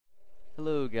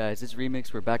Hello guys, it's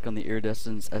Remix. We're back on the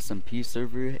Iridescence SMP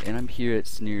server, and I'm here at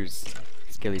Sneer's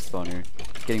Skelly Spawner,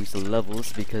 getting some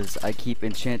levels because I keep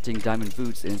enchanting diamond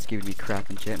boots and it's giving me crap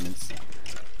enchantments.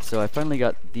 So I finally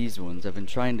got these ones. I've been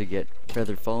trying to get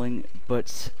Feather Falling,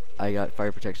 but I got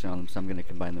fire protection on them, so I'm going to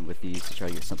combine them with these to try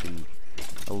to get something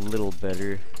a little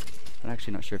better. I'm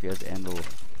actually not sure if he has Anvil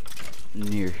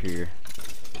near here,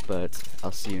 but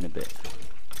I'll see you in a bit.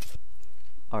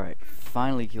 Alright,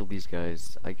 finally killed these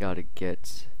guys. I gotta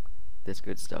get this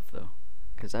good stuff though,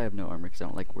 because I have no armor, because I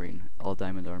don't like wearing all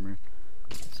diamond armor.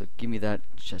 So give me that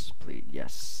chest plate,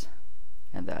 yes.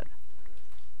 And that.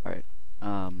 Alright,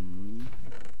 gotta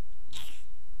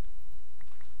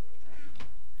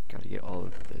get all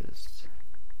of this.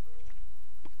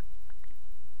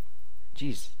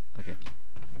 Jeez, okay.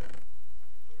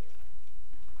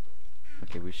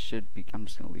 Okay, we should be, I'm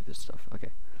just gonna leave this stuff,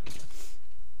 okay.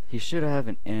 He should have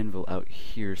an anvil out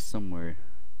here somewhere.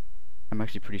 I'm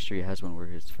actually pretty sure he has one where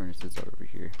his furnaces are over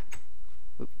here.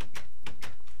 Oop.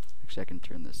 Actually, I can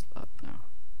turn this up now.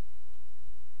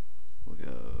 We'll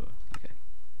go, okay.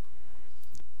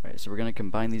 Alright, so we're gonna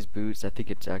combine these boots. I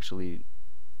think it's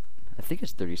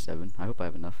 37. I hope I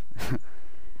have enough.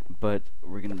 But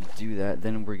we're gonna do that.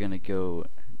 Then we're gonna go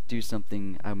do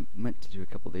something I meant to do a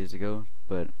couple days ago,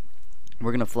 but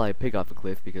we're gonna fly a pig off a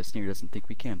cliff because Sneer doesn't think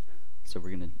we can. So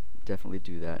we're gonna definitely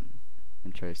do that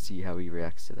and try to see how he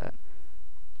reacts to that.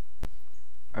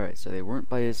 Alright, so they weren't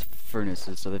by his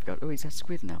furnaces, so they've got, oh, he's got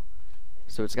squid now.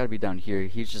 So it's gotta be down here.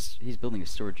 He's building a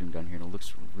storage room down here and it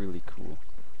looks really cool.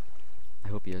 I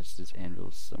hope he has his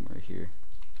anvils somewhere here.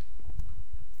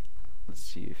 Let's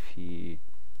see if he,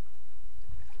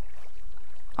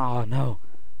 oh no.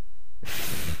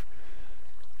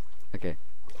 Okay.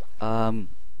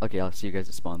 Okay, I'll see you guys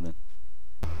at spawn then.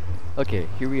 Okay,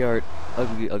 here we are at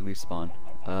ugly spawn.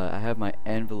 I have my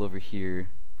anvil over here,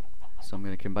 so I'm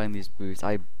gonna combine these boots.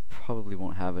 I probably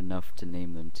won't have enough to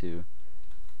name them to.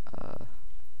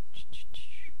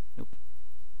 Nope.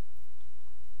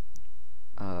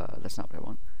 That's not what I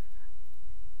want.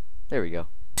 There we go.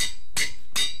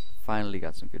 Finally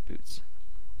got some good boots.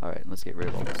 Alright, let's get rid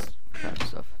of all this crap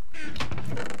stuff.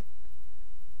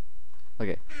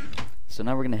 Okay, so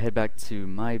now we're gonna head back to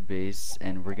my base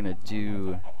and we're gonna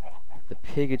do the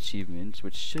pig achievement,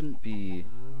 which shouldn't be,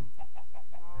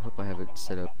 I hope I have it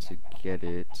set up to get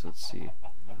it. Let's see.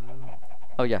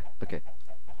 Oh yeah, okay.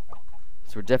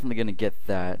 So we're definitely gonna get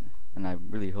that, and I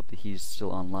really hope that he's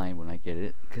still online when I get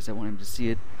it, because I want him to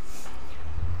see it.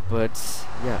 But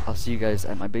yeah, I'll see you guys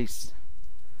at my base.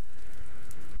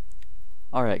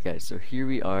 Alright guys, so here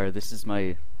we are. This is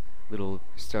my little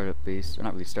startup base, or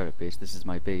not really startup base, this is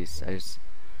my base. I just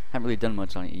haven't really done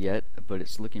much on it yet, but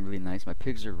it's looking really nice. My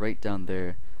pigs are right down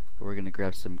there, but we're gonna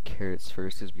grab some carrots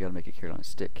first because we gotta make a carrot on a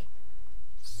stick.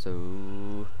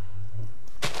 So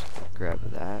grab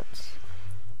that.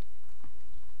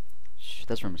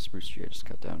 That's from a spruce tree I just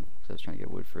cut down because I was trying to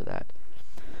get wood for that.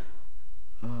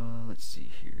 Let's see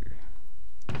here.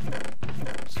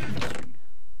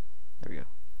 There we go.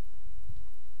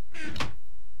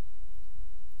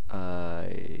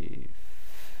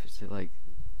 Is it like,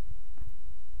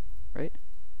 right?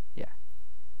 Yeah.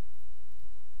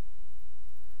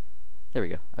 There we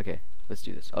go. Okay, let's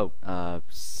do this. Oh,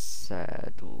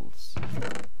 saddles.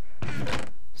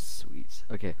 Sweet.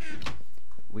 Okay.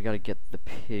 We gotta get the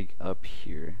pig up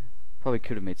here. Probably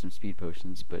could have made some speed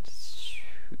potions, but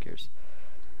who cares?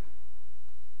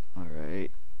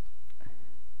 Alright.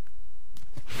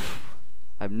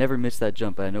 I've never missed that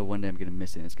jump, but I know one day I'm gonna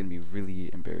miss it and it's gonna be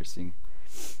really embarrassing.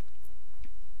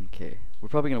 Okay, we're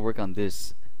probably gonna work on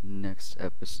this next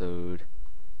episode.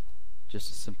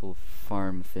 Just a simple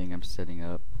farm thing I'm setting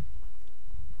up.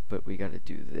 But we gotta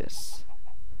do this.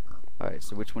 Alright,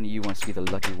 so which one of you wants to be the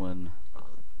lucky one?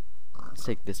 Let's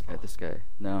take this guy.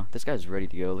 No, this guy's ready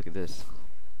to go. Look at this.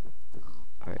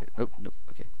 Alright, oh, nope,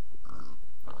 okay.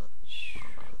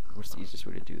 What's the easiest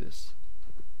way to do this?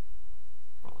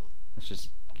 Let's just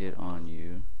get on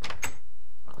you.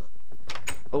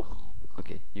 Oh,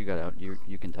 okay, you got out.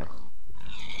 You can die.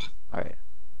 Alright,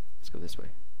 let's go this way.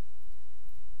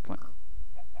 Come on.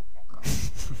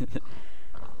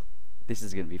 This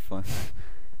is gonna be fun.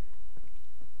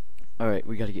 Alright,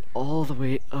 we gotta get all the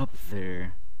way up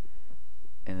there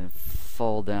and then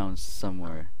fall down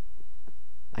somewhere.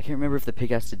 I can't remember if the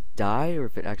pig has to die or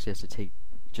if it actually has to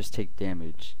just take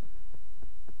damage.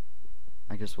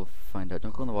 I guess we'll find out.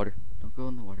 Don't go in the water. Don't go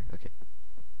in the water. Okay.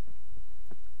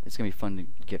 It's gonna be fun to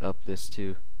get up this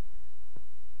too.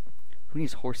 Who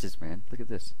needs horses, man? Look at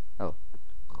this. Oh.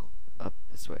 Up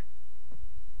this way.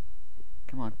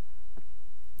 Come on.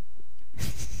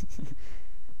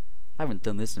 I haven't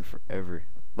done this in forever.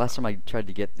 Last time I tried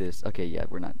to get this, okay, yeah,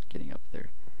 we're not getting up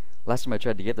there. Last time I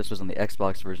tried to get this was on the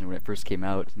Xbox version when it first came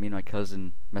out. Me and my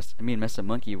cousin, me and Mesa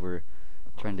Monkey were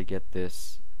trying to get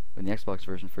this when the Xbox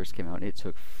version first came out, and it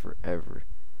took forever.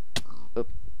 Oh.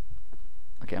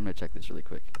 Okay, I'm gonna check this really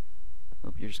quick.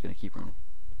 Oh, you're just gonna keep running.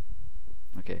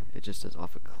 Okay, it just says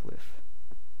off a cliff.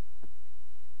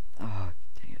 Oh,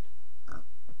 dang it.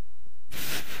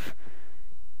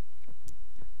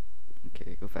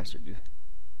 Okay, go faster, dude.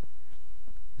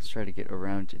 Let's try to get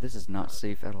around. This is not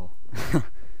safe at all.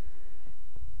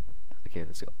 Okay,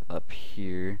 let's go up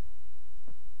here.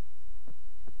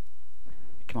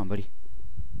 Come on, buddy.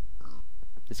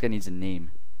 This guy needs a name,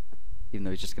 even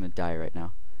though he's just gonna die right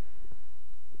now.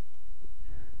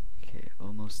 Okay,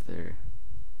 almost there.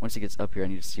 Once he gets up here, I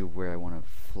need to see where I want to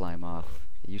fly him off.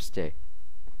 You stay.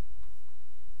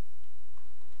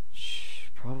 Shh,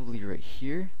 probably right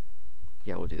here.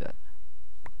 Yeah, we'll do that.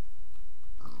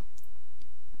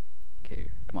 Okay,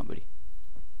 come on, buddy.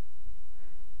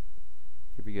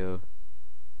 Here we go.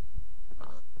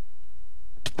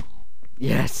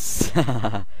 Yes!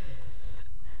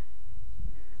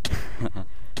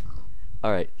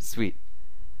 Alright, sweet.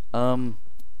 I'm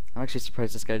actually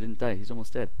surprised this guy didn't die. He's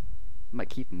almost dead. I might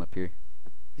keep him up here.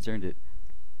 He's earned it.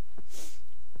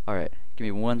 Alright, give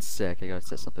me 1 sec. I gotta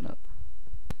set something up.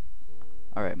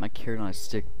 Alright, my carrot on a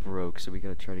stick broke, so we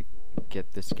gotta try to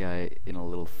get this guy in a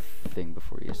little thing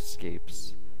before he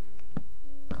escapes.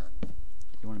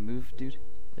 You wanna move, dude?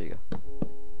 There you go.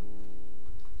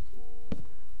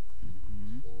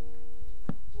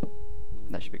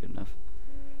 That should be good enough.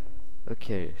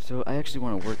 Okay, so I actually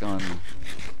want to work on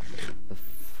the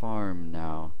farm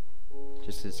now,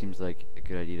 just 'cause it seems like a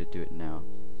good idea to do it now.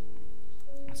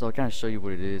 So I'll kind of show you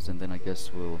what it is, and then I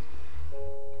guess we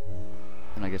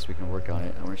can work on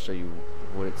it. I want to show you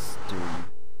what it's doing.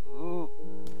 Ooh.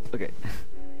 Okay.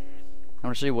 I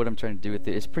want to show you what I'm trying to do with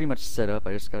it. It's pretty much set up.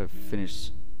 I just gotta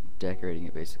finish decorating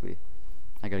it, basically.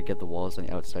 I gotta get the walls on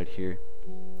the outside here.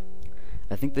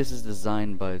 I think this is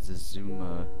designed by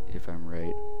Zazuma, if I'm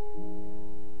right.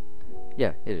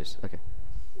 Yeah, it is. Okay.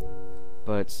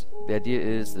 But the idea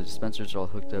is the dispensers are all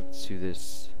hooked up to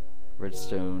this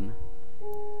redstone,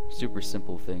 super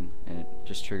simple thing, and it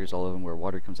just triggers all of them where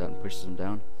water comes out and pushes them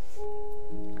down.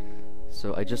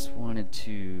 So I just wanted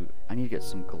to... I need to get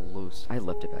some glows. I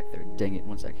left it back there. Dang it.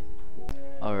 1 sec.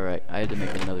 Alright, I had to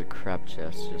make another crab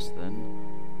chest just then.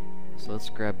 So let's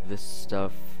grab this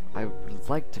stuff. I would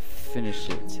like to finish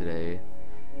it today,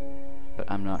 but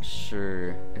I'm not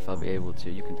sure if I'll be able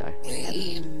to. You can die.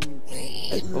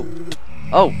 Oh!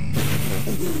 Oh!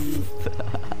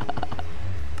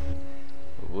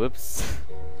 Whoops.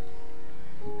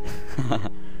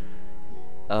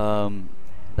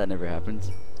 That never happened.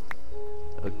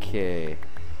 Okay.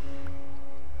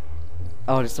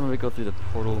 Oh, did somebody go through the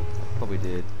portal? Probably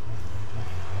did.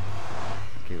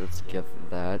 Okay, let's get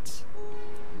that.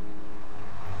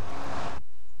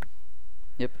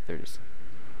 Yep, there it is.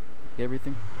 Get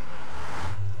everything?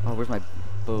 Oh, where's my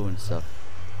bow and stuff?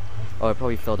 Oh, I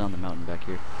probably fell down the mountain back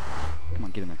here. Come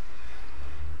on, get in there.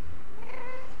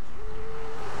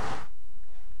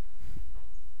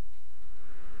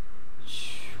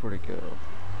 Where'd it go?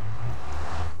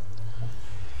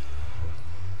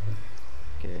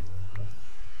 Okay.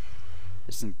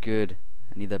 This isn't good.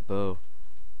 I need that bow.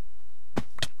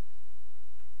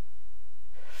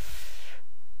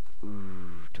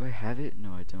 Ooh, do I have it?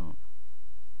 No, I don't.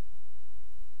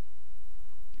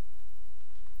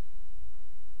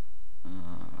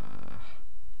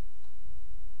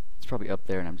 It's probably up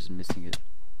there and I'm just missing it.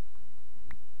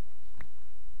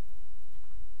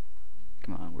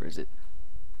 Come on, where is it?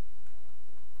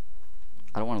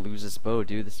 I don't want to lose this bow,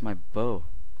 dude. This is my bow.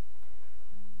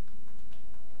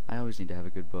 I always need to have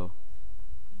a good bow.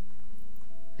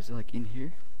 Is it like in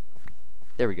here?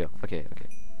 There we go. Okay, okay.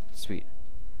 Sweet.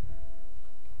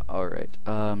 Alright,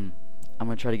 I'm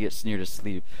gonna try to get Sneer to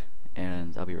sleep,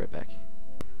 and I'll be right back.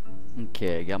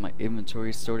 Okay, I got my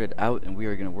inventory sorted out, and we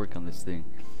are gonna work on this thing.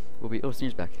 Oh,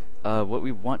 Sneer's back. What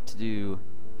we want to do...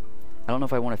 I don't know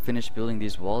if I want to finish building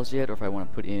these walls yet, or if I want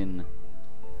to put in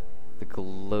the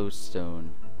glowstone.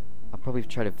 I'll probably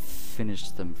try to finish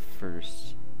them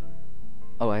first.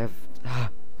 Oh, I have... I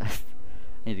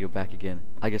need to go back again.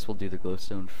 I guess we'll do the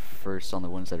glowstone first on the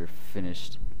ones that are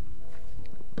finished.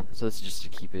 So this is just to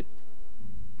keep it.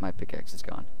 My pickaxe is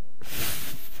gone.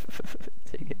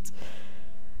 Dang it.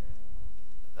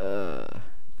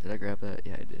 Did I grab that?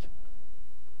 Yeah, I did.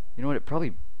 You know what? It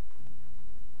probably...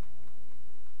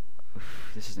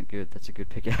 This isn't good. That's a good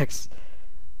pickaxe.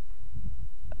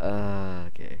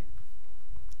 Okay.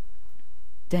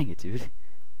 Dang it, dude.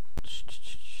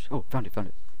 Oh, found it, found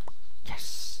it.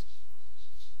 Yes!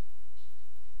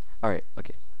 Alright,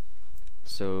 okay.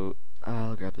 So,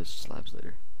 I'll grab those slabs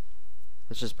later.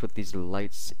 Let's just put these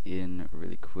lights in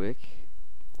really quick.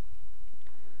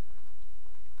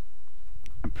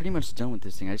 I'm pretty much done with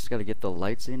this thing. I just gotta get the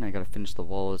lights in, I gotta finish the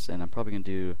walls, and I'm probably gonna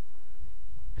do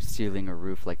a ceiling or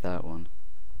roof like that one.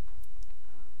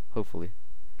 Hopefully.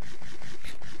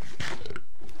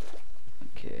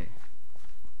 Okay.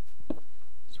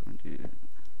 So we're gonna do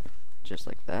just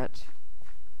like that.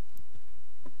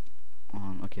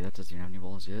 Okay, that doesn't even have any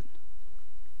walls yet.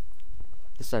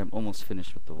 This side I'm almost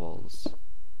finished with the walls.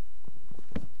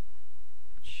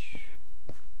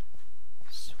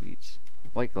 Sweet.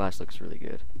 White glass looks really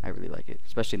good. I really like it,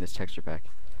 especially in this texture pack.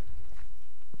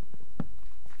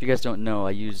 If you guys don't know,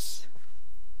 I use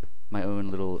my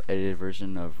own little edited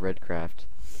version of Redcraft.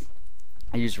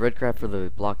 I use Redcraft for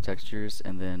the block textures,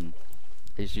 and then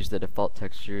I just use the default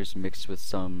textures mixed with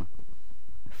some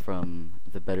from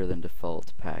the Better Than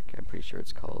Default pack. I'm pretty sure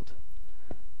it's called.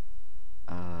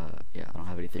 Yeah, I don't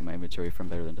have anything in my inventory from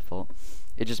Better Than Default.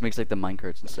 It just makes like the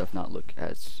minecarts and stuff not look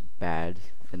as bad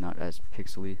and not as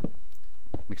pixely.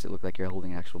 Makes it look like you're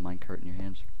holding an actual minecart in your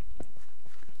hands.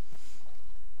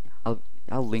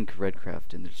 I'll link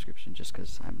Redcraft in the description just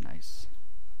because I'm nice,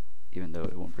 even though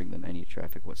it won't bring them any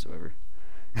traffic whatsoever.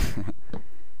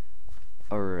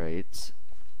 Alright,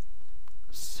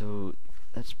 so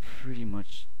that's pretty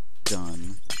much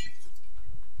done.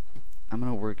 I'm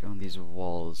gonna work on these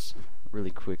walls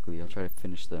really quickly. I'll try to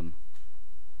finish them.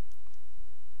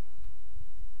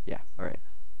 Yeah, alright.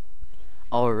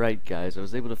 Alright guys, I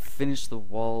was able to finish the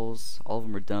walls. All of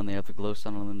them are done. They have the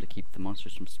glowstone on them to keep the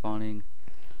monsters from spawning.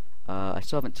 I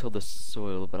still haven't tilled the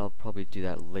soil, but I'll probably do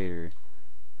that later.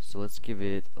 So let's give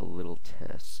it a little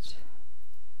test.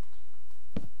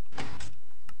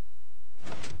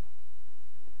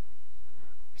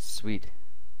 Sweet.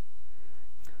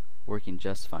 Working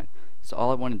just fine. So all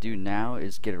I want to do now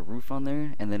is get a roof on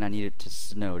there, and then I need it to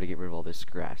snow to get rid of all this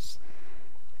grass.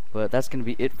 But that's going to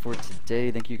be it for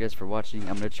today. Thank you guys for watching.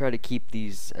 I'm going to try to keep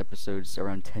these episodes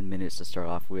around 10 minutes to start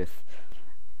off with.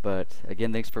 But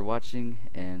again, thanks for watching,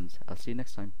 and I'll see you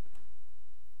next time.